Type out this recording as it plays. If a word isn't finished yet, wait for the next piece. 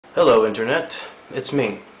Hello Internet, it's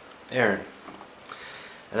me, Aaron,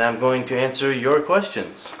 and I'm going to answer your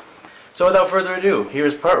questions. So without further ado,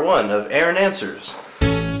 here's part 1 of Aaron Answers.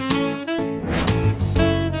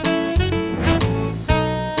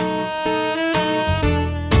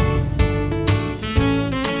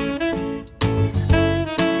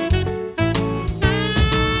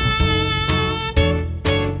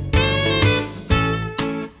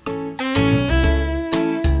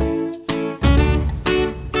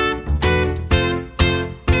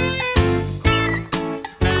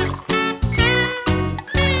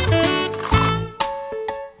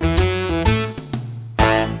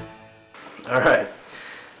 Alright,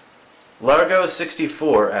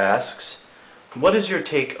 Largo64 asks, what is your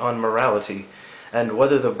take on morality, and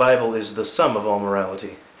whether the Bible is the sum of all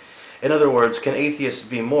morality? In other words, can atheists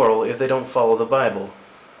be moral if they don't follow the Bible?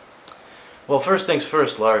 Well, first things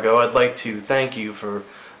first, Largo, I'd like to thank you for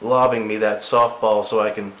lobbing me that softball so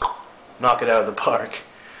I can knock it out of the park.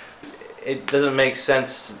 It doesn't make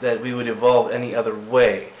sense that we would evolve any other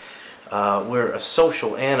way. We're a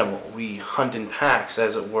social animal. We hunt in packs,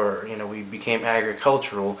 as it were. You know, we became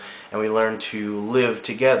agricultural and we learned to live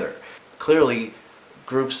together. Clearly,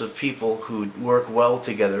 groups of people who work well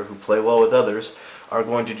together, who play well with others, are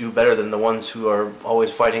going to do better than the ones who are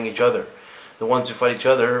always fighting each other. The ones who fight each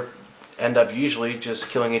other end up usually just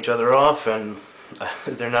killing each other off, and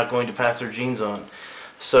they're not going to pass their genes on.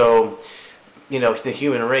 So, you know, the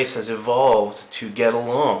human race has evolved to get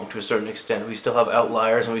along to a certain extent. We still have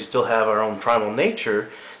outliers and we still have our own primal nature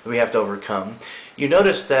that we have to overcome. You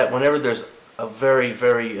notice that whenever there's a very,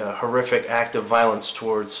 very horrific act of violence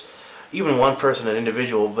towards even one person, an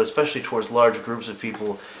individual, but especially towards large groups of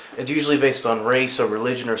people, it's usually based on race or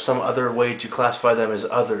religion or some other way to classify them as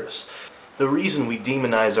others. The reason we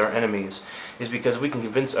demonize our enemies is because we can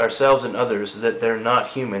convince ourselves and others that they're not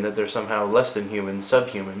human, that they're somehow less than human,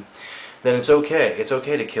 subhuman. Then it's okay. It's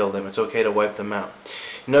okay to kill them. It's okay to wipe them out.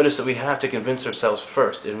 Notice that we have to convince ourselves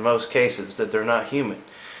first, in most cases, that they're not human.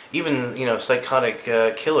 Even, you know, psychotic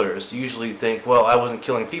killers usually think, well, I wasn't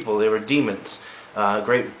killing people, they were demons.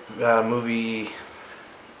 Great movie,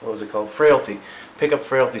 what was it called? Frailty. Pick up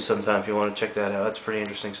Frailty sometime if you want to check that out. That's pretty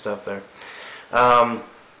interesting stuff there.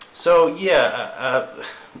 So, yeah,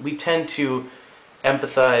 we tend to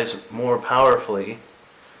empathize more powerfully,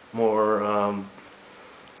 more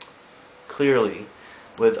clearly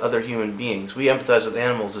with other human beings. We empathize with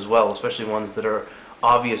animals as well, especially ones that are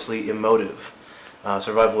obviously emotive.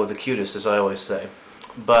 Survival of the cutest, as I always say.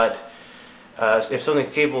 But if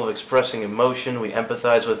something's capable of expressing emotion, we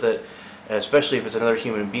empathize with it. Especially if it's another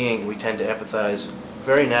human being, we tend to empathize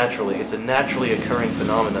very naturally. It's a naturally occurring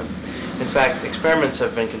phenomenon. In fact, experiments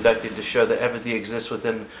have been conducted to show that empathy exists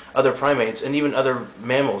within other primates and even other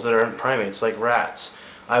mammals that aren't primates, like rats.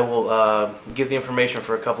 I will give the information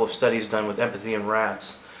for a couple of studies done with empathy in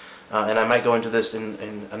rats. And I might go into this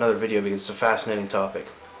in another video because it's a fascinating topic.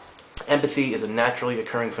 Empathy is a naturally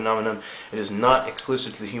occurring phenomenon. It is not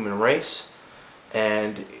exclusive to the human race,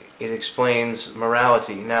 and it explains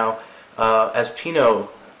morality. Now, as Pino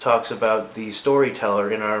talks about the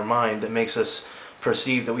storyteller in our mind that makes us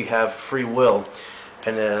perceive that we have free will,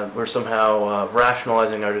 and we're somehow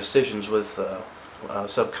rationalizing our decisions with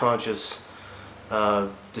subconscious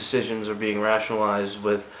decisions are being rationalized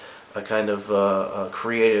with a kind of a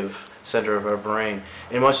creative center of our brain.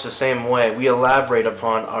 In much the same way, we elaborate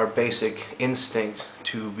upon our basic instinct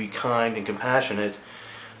to be kind and compassionate,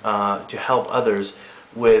 to help others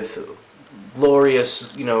with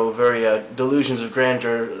glorious, you know, very delusions of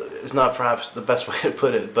grandeur is not perhaps the best way to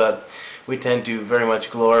put it, but we tend to very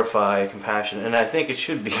much glorify compassion, and I think it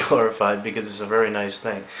should be glorified because it's a very nice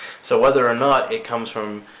thing. So whether or not it comes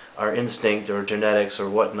from our instinct or genetics or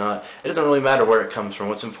whatnot, it doesn't really matter where it comes from.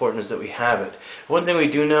 What's important is that we have it. One thing we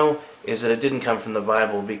do know is that it didn't come from the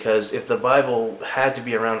Bible, because if the Bible had to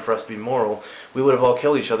be around for us to be moral, we would have all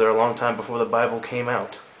killed each other a long time before the Bible came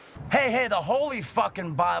out. Hey, the holy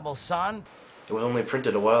fucking Bible, son. It was only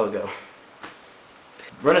printed a while ago.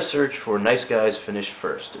 Run a search for Nice Guys Finish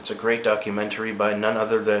First. It's a great documentary by none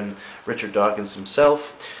other than Richard Dawkins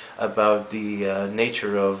himself about the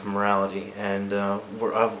nature of morality and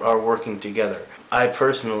our working together. I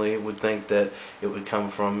personally would think that it would come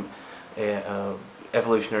from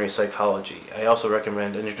evolutionary psychology. I also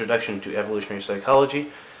recommend An Introduction to Evolutionary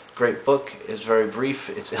Psychology. Great book. It's very brief.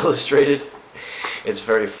 It's illustrated. It's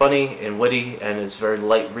very funny and witty, and it's very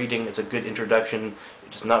light reading. It's a good introduction.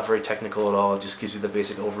 It's not very technical at all. It just gives you the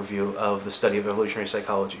basic overview of the study of evolutionary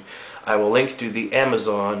psychology. I will link to the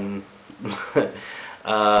Amazon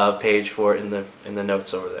page for it in the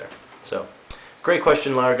notes over there. So, great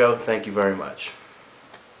question, Largo. Thank you very much.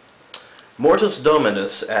 Mortus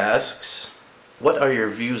Dominus asks, what are your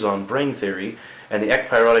views on Brane theory and the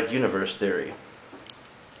ekpyrotic universe theory?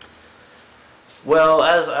 Well,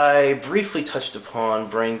 as I briefly touched upon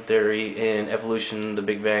Brane theory in Evolution, the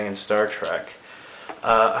Big Bang, and Star Trek,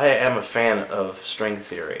 I am a fan of string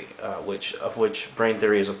theory, of which Brane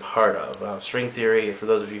theory is a part of. String theory, for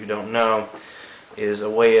those of you who don't know, is a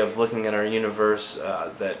way of looking at our universe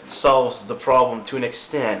that solves the problem to an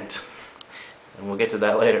extent, and we'll get to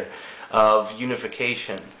that later, of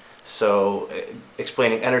unification. So,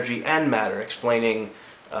 explaining energy and matter, explaining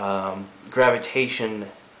gravitation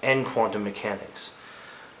and quantum mechanics.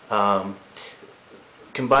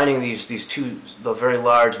 Combining these two, the very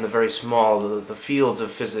large and the very small, the fields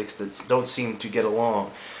of physics that don't seem to get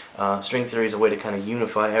along. String theory is a way to kind of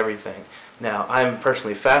unify everything. Now, I'm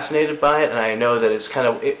personally fascinated by it, and I know that it's kind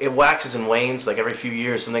of, it waxes and wanes. Like every few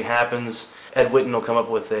years something happens. Ed Witten will come up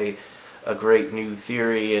with a great new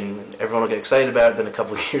theory, and everyone will get excited about it. Then a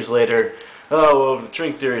couple of years later, oh, well,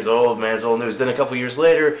 string theory is old, man, it's old news. Then a couple of years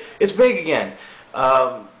later, it's big again.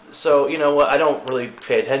 So, you know what, I don't really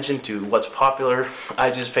pay attention to what's popular.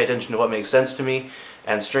 I just pay attention to what makes sense to me,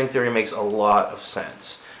 and string theory makes a lot of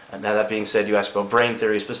sense. Now, that being said, you asked about Brane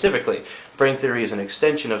theory specifically. Brane theory is an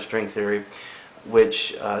extension of string theory,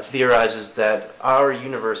 which theorizes that our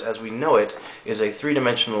universe as we know it is a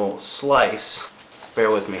three-dimensional slice.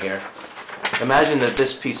 Bear with me here. Imagine that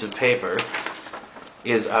this piece of paper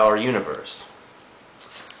is our universe.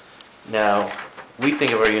 Now, we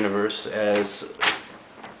think of our universe as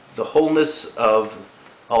the wholeness of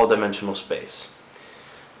all-dimensional space.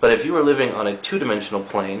 But if you were living on a two-dimensional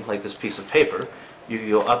plane, like this piece of paper, you could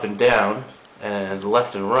go up and down and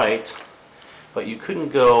left and right, but you couldn't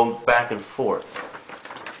go back and forth.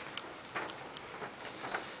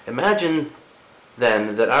 Imagine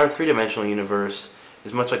then that our three-dimensional universe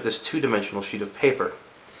is much like this two-dimensional sheet of paper.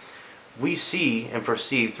 We see and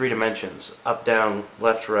perceive three dimensions, up, down,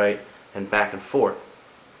 left, right, and back and forth.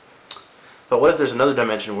 But what if there's another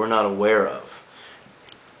dimension we're not aware of?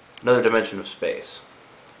 Another dimension of space.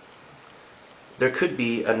 There could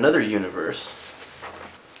be another universe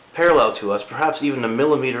parallel to us, perhaps even a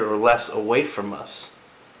millimeter or less away from us,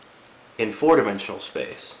 in four-dimensional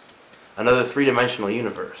space. Another three-dimensional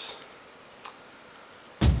universe.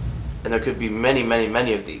 And there could be many, many,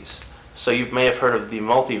 many of these. So you may have heard of the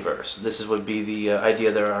multiverse. This would be the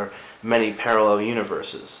idea there are many parallel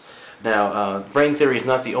universes. Now, Brane theory is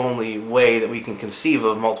not the only way that we can conceive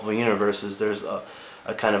of multiple universes. There's a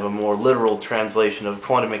kind of a more literal translation of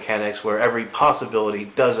quantum mechanics where every possibility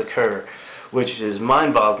does occur, which is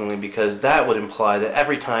mind-boggling because that would imply that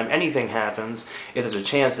every time anything happens, if there's a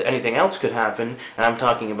chance that anything else could happen, and I'm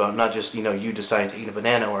talking about not just, you know, you deciding to eat a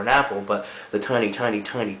banana or an apple, but the tiny, tiny,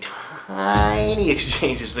 tiny, tiny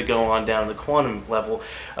exchanges that go on down the quantum level,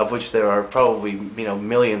 of which there are probably, you know,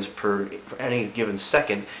 millions per any given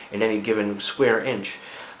second in any given square inch.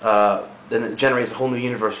 Then it generates a whole new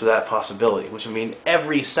universe for that possibility, which would mean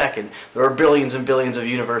every second there are billions and billions of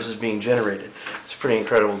universes being generated. It's pretty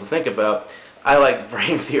incredible to think about. I like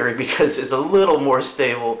Brane theory because it's a little more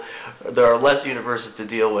stable. There are less universes to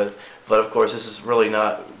deal with, but of course this is really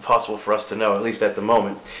not possible for us to know, at least at the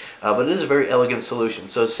moment. But it is a very elegant solution.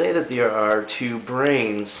 So say that there are two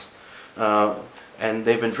brains, and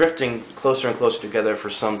they've been drifting closer and closer together for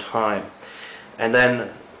some time. And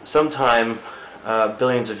then sometime,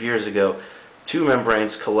 billions of years ago, two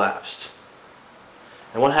membranes collapsed.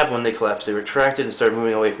 And what happened when they collapsed? They retracted and started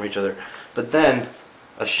moving away from each other. But then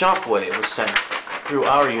a shock wave was sent through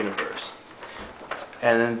our universe.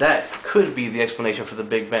 And that could be the explanation for the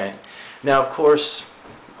Big Bang. Now, of course,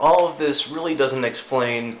 all of this really doesn't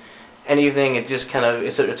explain anything. It just kind of,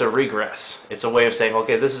 it's a regress. It's a way of saying,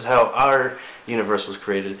 okay, this is how our universe was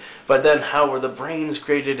created. But then how were the brains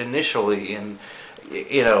created initially? And,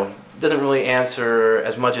 you know, doesn't really answer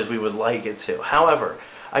as much as we would like it to. However,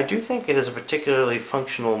 I do think it is a particularly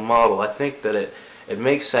functional model. I think that it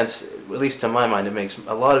makes sense, at least to my mind, it makes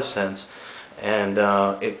a lot of sense, and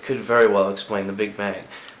it could very well explain the Big Bang.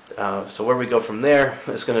 So where we go from there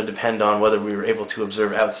is going to depend on whether we were able to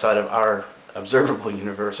observe outside of our observable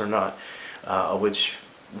universe or not, which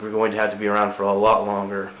we're going to have to be around for a lot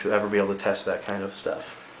longer to ever be able to test that kind of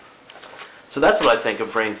stuff. So that's what I think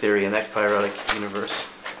of Brane theory and ekpyrotic universe.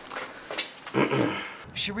 You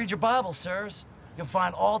should read your Bible, sirs. You'll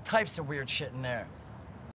find all types of weird shit in there.